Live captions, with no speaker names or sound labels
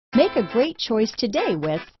Make a great choice today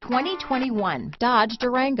with 2021 Dodge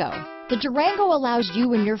Durango. The Durango allows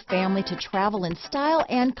you and your family to travel in style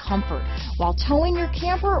and comfort while towing your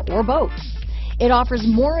camper or boat. It offers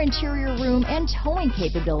more interior room and towing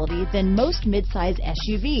capability than most midsize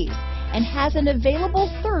SUVs and has an available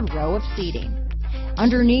third row of seating.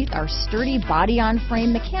 Underneath are sturdy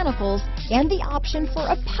body-on-frame mechanicals and the option for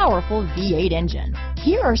a powerful V8 engine.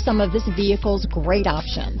 Here are some of this vehicle's great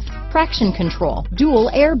options: traction control, dual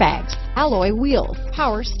airbags, alloy wheels,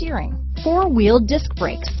 power steering, four-wheel disc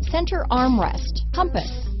brakes, center armrest, compass,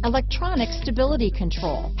 electronic stability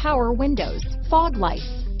control, power windows, fog lights,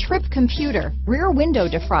 trip computer, rear window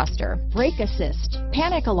defroster, brake assist,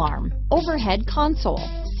 panic alarm, overhead console,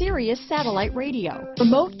 Sirius satellite radio,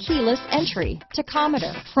 remote keyless entry,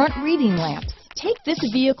 tachometer, front reading lamps. Take this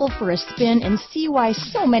vehicle for a spin and see why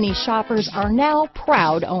so many shoppers are now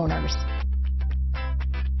proud owners.